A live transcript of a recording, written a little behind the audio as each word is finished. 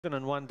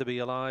And 1 to be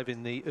alive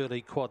in the early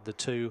quad. The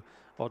two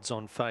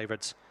odds-on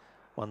favourites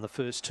won the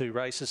first two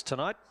races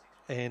tonight.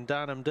 And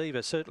Darnum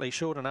Diva certainly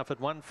short enough at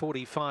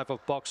 1:45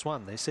 of box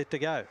 1. They're set to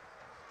go.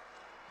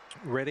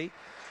 Ready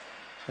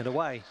and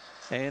away.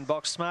 And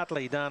box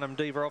smartly. Darnum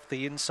Diva off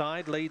the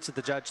inside. Leads at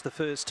the judge the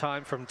first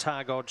time from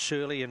Targod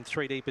Shirley, and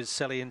 3 deep is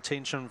Sally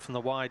Intention from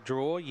the wide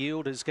draw.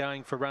 Yield is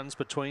going for runs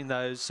between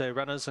those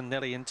runners, and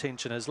Nelly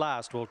Intention is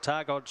last. Well,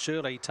 Targod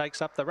Shirley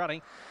takes up the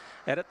running.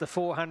 At the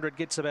 400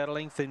 gets about a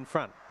length in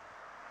front.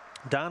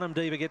 Darnum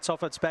Diva gets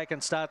off its back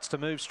and starts to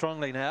move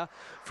strongly now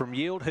from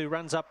Yield, who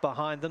runs up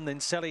behind them. Then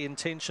Sally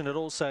Intention and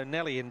also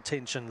Nelly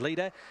Intention.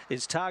 Leader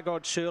is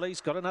Targod Shirley's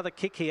got another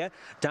kick here.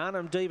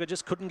 Darnum Diva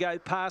just couldn't go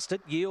past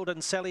it. Yield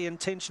and Sally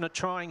Intention are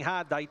trying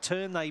hard. They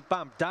turn, they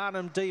bump.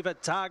 Darnum Diva,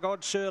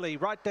 Targod Shirley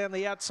right down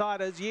the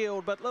outside as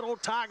Yield, but little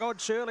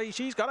Targod Shirley,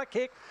 she's got a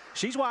kick.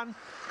 She's won.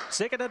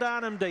 Second to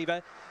Darnum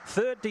Diva.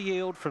 Third to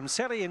Yield from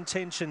Sally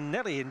Intention,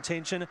 Nelly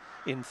Intention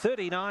in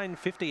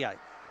 39.58.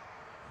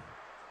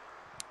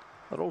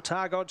 Little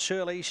Targod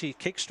Shirley, she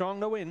kicks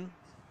strong to win.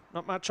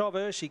 Not much of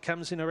her. She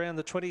comes in around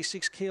the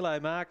 26 kilo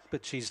mark,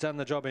 but she's done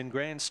the job in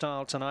grand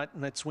style tonight,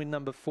 and that's win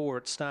number 4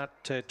 at start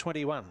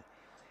 21.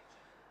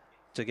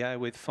 To go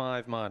with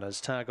 5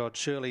 minors. Targod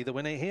Shirley, the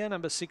winner here.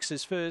 Number 6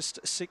 is first.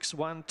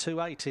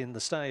 6-1-2-8 in the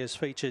stayers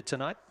featured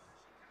tonight.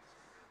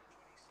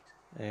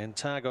 And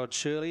Targod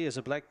Shirley is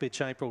a black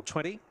bitch April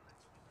 20.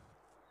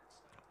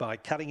 By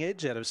Cutting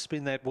Edge out of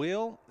Spin That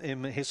Wheel.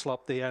 M.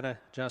 Hislop, the owner.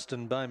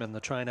 Justin Bowman, the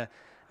trainer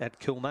at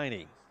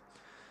Kilmany.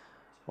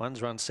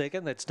 One's run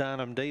second. That's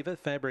Darnum Diva.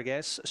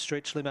 Fabregas,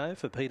 Stretch Limo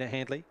for Peter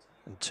Handley.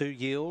 And 2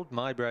 Yield,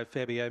 Mybro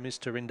Fabio,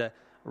 Mr. Rinda,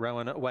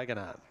 Rowan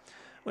Wagoner.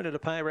 Winner to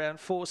pay around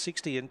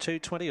 $4.60 and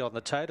 $2.20 on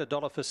the tote.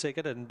 $1 for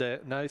second and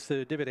no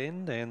third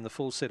dividend. And the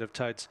full set of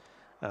totes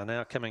are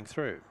now coming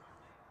through.